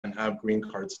and have green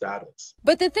card status.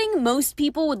 But the thing most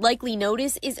people would likely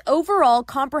notice is overall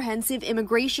comprehensive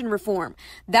immigration reform.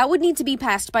 That would need to be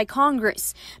passed by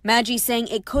Congress. Maggi saying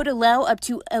it could allow up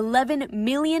to 11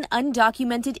 million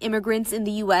undocumented immigrants in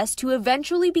the U.S. to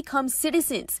eventually become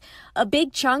citizens, a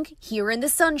big chunk here in the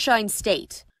Sunshine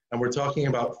State. And we're talking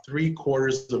about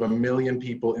 750,000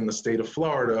 people in the state of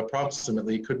Florida,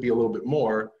 approximately, could be a little bit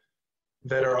more,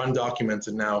 that are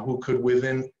undocumented now, who could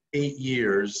within 8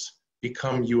 years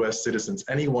become U.S. citizens.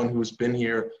 Anyone who's been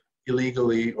here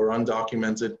illegally or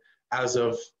undocumented as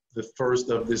of the first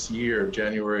of this year,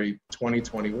 January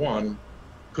 2021,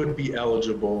 could be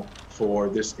eligible for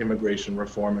this immigration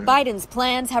reform. Biden's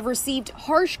plans have received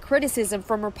harsh criticism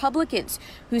from Republicans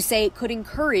who say it could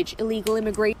encourage illegal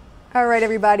immigration. All right,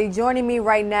 everybody. Joining me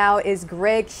right now is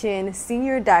Greg Chen,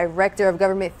 Senior Director of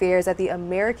Government Affairs at the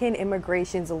American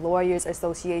Immigration Lawyers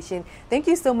Association. Thank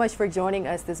you so much for joining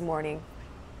us this morning.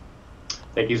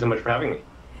 Thank you so much for having me.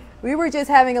 We were just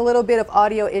having a little bit of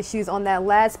audio issues on that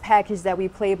last package that we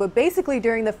played, but basically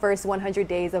during the first 100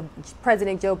 days of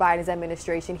President Joe Biden's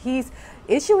administration, he's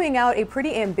issuing out a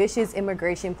pretty ambitious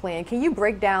immigration plan. Can you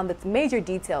break down the major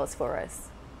details for us?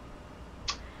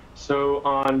 So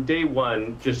on day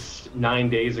one, just 9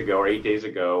 days ago or 8 days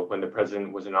ago, when the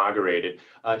president was inaugurated,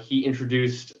 he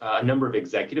introduced a number of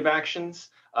executive actions,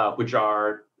 which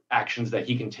are actions that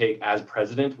he can take as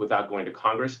president without going to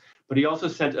Congress. But he also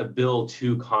sent a bill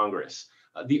to Congress.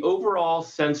 The overall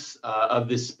sense of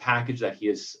this package that he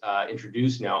has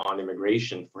introduced now on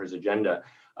immigration for his agenda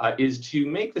is to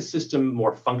make the system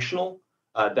more functional,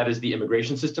 that is the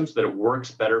immigration system, so that it works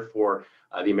better for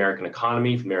the American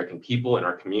economy, for the American people and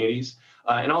our communities,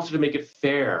 and also to make it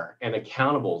fair and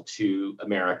accountable to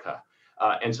America.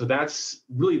 And so that's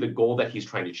really the goal that he's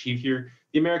trying to achieve here.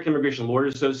 The American Immigration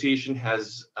Lawyers Association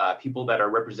has people that are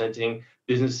representing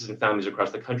businesses and families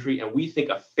across the country, and we think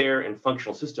a fair and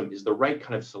functional system is the right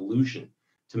kind of solution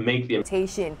to make the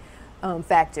deportation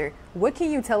factor. What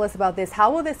can you tell us about this? How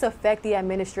will this affect the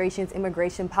administration's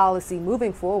immigration policy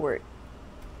moving forward?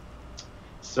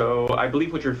 So I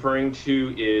believe what you're referring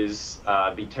to is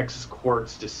the Texas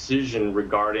court's decision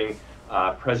regarding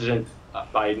President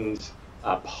Biden's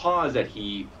pause that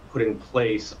he put in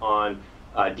place on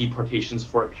deportations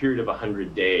for a period of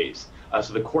 100 days.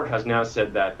 So the court has now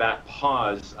said that that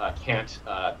pause can't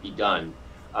be done.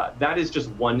 That is just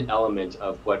one element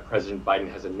of what President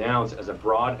Biden has announced as a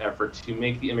broad effort to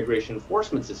make the immigration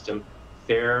enforcement system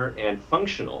fair and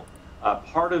functional.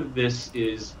 Part of this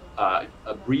is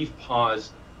a brief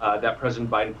pause that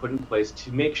President Biden put in place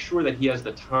to make sure that he has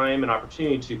the time and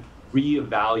opportunity to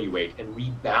reevaluate and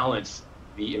rebalance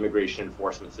the immigration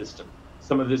enforcement system.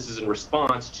 Some of this is in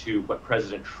response to what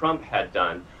President Trump had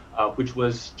done, which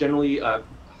was generally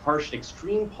harsh,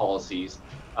 extreme policies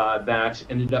that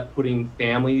ended up putting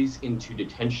families into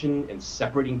detention and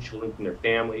separating children from their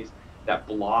families, that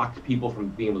blocked people from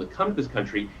being able to come to this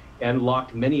country and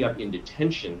locked many up in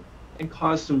detention and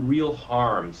caused some real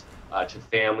harms to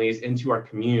families and to our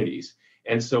communities.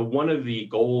 And so one of the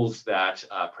goals that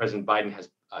President Biden has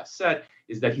set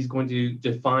is that he's going to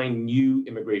define new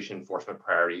immigration enforcement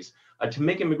priorities to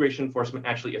make immigration enforcement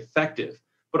actually effective,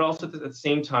 but also at the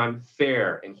same time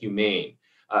fair and humane.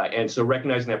 And so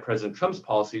recognizing that President Trump's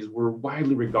policies were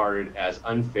widely regarded as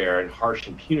unfair and harsh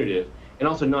and punitive, and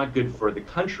also not good for the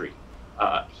country,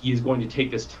 he is going to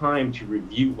take this time to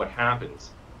review what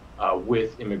happens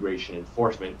with immigration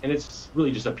enforcement. And it's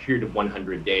really just a period of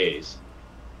 100 days.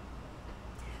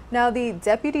 Now, the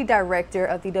Deputy Director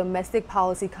of the Domestic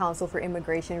Policy Council for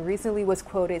Immigration recently was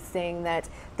quoted saying that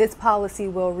this policy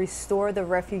will restore the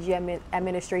Refugee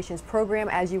Administration's program,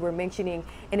 as you were mentioning,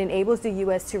 and enables the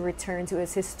U.S. to return to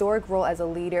its historic role as a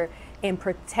leader and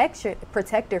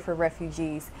protector for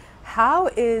refugees. How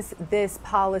is this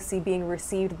policy being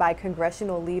received by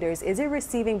congressional leaders? Is it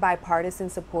receiving bipartisan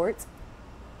support?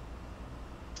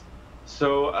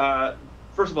 So,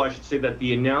 first of all, I should say that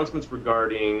the announcements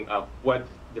regarding what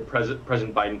the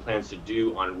President Biden plans to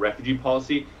do on refugee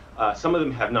policy, some of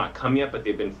them have not come yet, but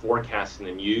they've been forecast in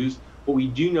the news. What we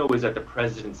do know is that the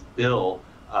president's bill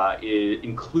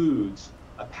includes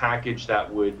a package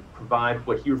that would provide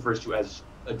what he refers to as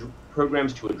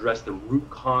programs to address the root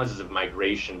causes of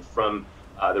migration from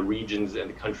the regions and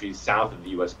the countries south of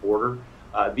the U.S. border.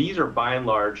 These are by and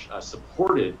large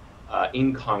supported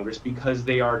in Congress because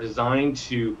they are designed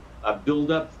to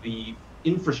build up the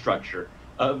infrastructure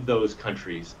of those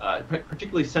countries,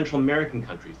 particularly Central American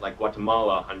countries like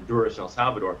Guatemala, Honduras, and El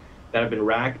Salvador, that have been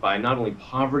racked by not only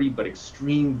poverty, but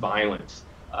extreme violence,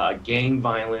 gang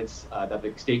violence that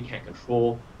the state can't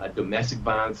control, domestic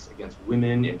violence against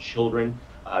women and children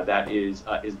that is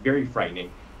very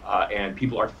frightening. and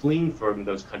people are fleeing from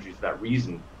those countries for that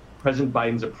reason. President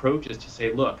Biden's approach is to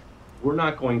say, look, we're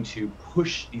not going to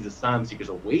push these asylum seekers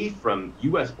away from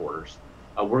U.S. borders.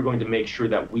 We're going to make sure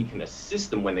that we can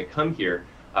assist them when they come here.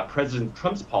 President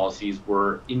Trump's policies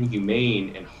were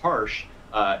inhumane and harsh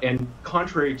and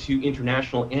contrary to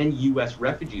international and U.S.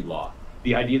 refugee law.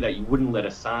 The idea that you wouldn't let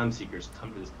asylum seekers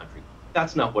come to this country,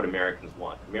 that's not what Americans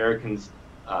want. Americans,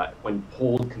 when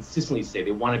polled, consistently say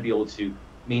they want to be able to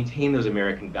maintain those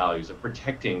American values of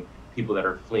protecting people that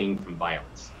are fleeing from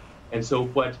violence. And so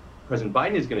what President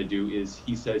Biden is going to do is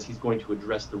he says he's going to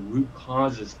address the root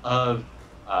causes of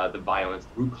the violence,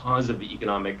 the root cause of the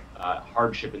economic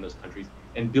hardship in those countries,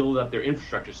 and build up their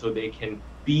infrastructure so they can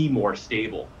be more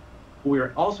stable. What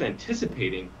we're also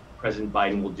anticipating President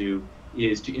Biden will do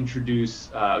is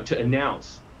to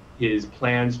announce his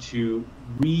plans to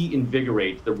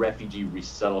reinvigorate the refugee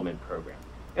resettlement program.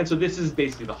 And so this is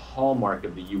basically the hallmark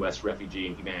of the U.S. refugee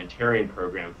and humanitarian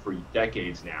program for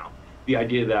decades now. The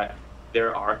idea that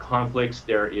there are conflicts,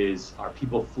 are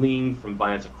people fleeing from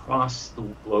violence across the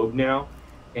globe now,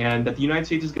 and that the United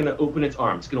States is going to open its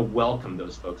arms, it's going to welcome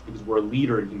those folks because we're a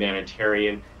leader in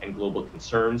humanitarian and global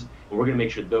concerns, and we're going to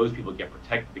make sure those people get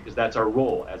protected because that's our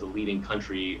role as a leading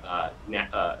country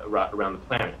around the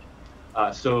planet.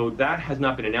 So that has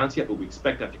not been announced yet, but we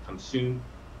expect that to come soon.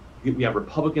 We have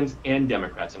Republicans and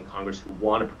Democrats in Congress who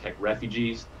want to protect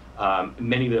refugees.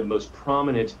 Many of the most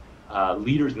prominent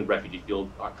leaders in the refugee field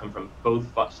come from both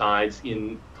sides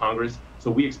in Congress,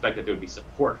 so we expect that there would be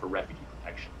support for refugee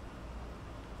protection.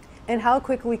 And how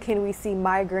quickly can we see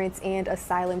migrants and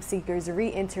asylum seekers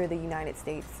re-enter the United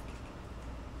States?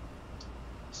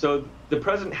 So the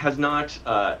president has not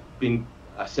been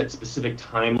set specific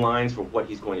timelines for what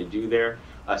he's going to do there.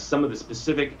 Some of the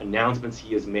specific announcements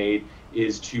he has made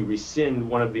is to rescind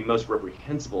one of the most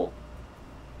reprehensible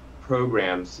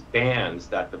bans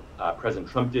that President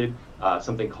Trump did,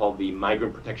 something called the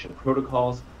Migrant Protection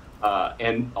Protocols,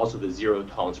 and also the Zero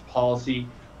Tolerance Policy.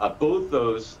 Both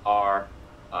those are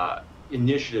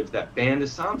initiatives that banned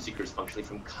asylum seekers functionally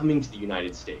from coming to the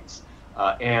United States.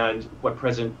 And what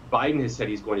President Biden has said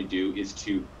he's going to do is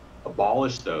to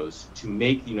abolish those, to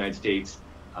make the United States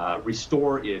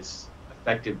restore its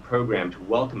effective program to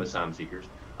welcome asylum seekers,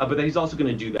 but that he's also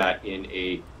going to do that in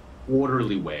a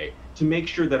orderly way to make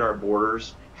sure that our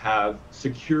borders have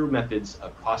secure methods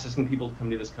of processing people to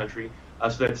come to this country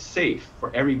so that it's safe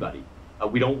for everybody.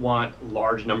 We don't want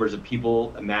large numbers of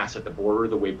people amassed at the border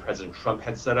the way President Trump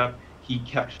had set up. He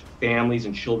kept families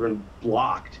and children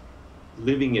blocked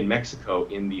living in Mexico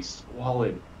in these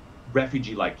squalid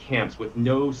refugee-like camps with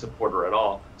no support at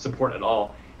all.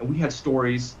 And we had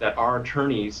stories that our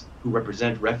attorneys who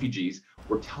represent refugees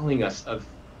were telling us of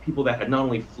people that had not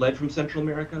only fled from Central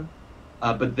America,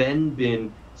 but then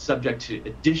been subject to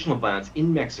additional violence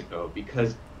in Mexico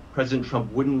because President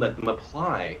Trump wouldn't let them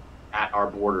apply at our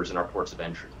borders and our ports of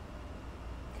entry.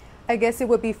 I guess it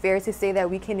would be fair to say that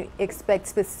we can expect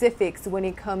specifics when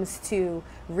it comes to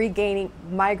regaining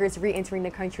migrants re-entering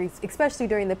the country, especially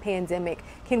during the pandemic.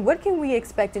 What can we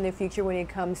expect in the future when it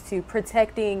comes to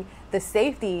protecting the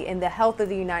safety and the health of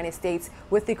the United States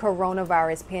with the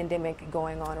coronavirus pandemic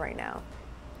going on right now?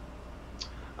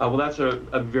 Well, that's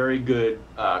a very good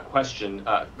question.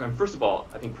 First of all,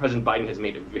 I think President Biden has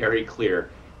made it very clear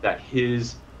that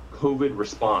his COVID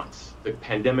response, the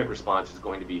pandemic response, is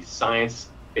going to be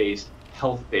science-based,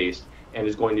 health-based, and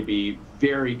is going to be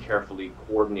very carefully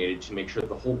coordinated to make sure that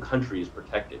the whole country is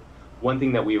protected. One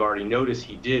thing that we've already noticed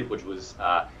he did, which was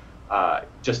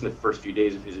just in the first few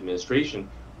days of his administration,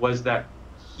 was that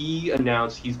he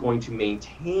announced he's going to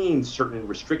maintain certain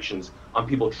restrictions on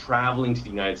people traveling to the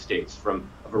United States from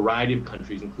a variety of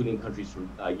countries, including countries from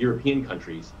European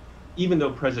countries, even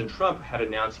though President Trump had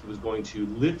announced he was going to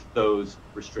lift those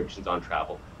restrictions on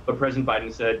travel. But President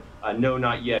Biden said, no,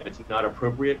 not yet. It's not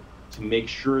appropriate to make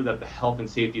sure that the health and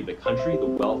safety of the country, the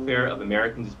welfare of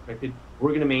Americans is protected. We're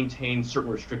going to maintain certain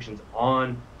restrictions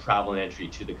on travel and entry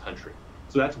to the country.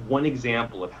 So that's one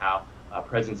example of how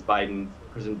President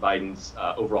Biden's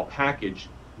overall package,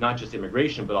 not just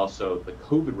immigration, but also the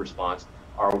COVID response,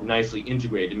 are nicely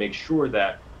integrated to make sure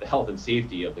that the health and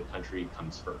safety of the country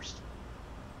comes first.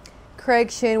 Craig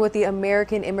Chen with the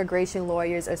American Immigration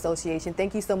Lawyers Association,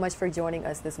 thank you so much for joining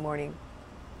us this morning.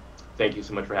 Thank you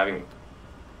so much for having me.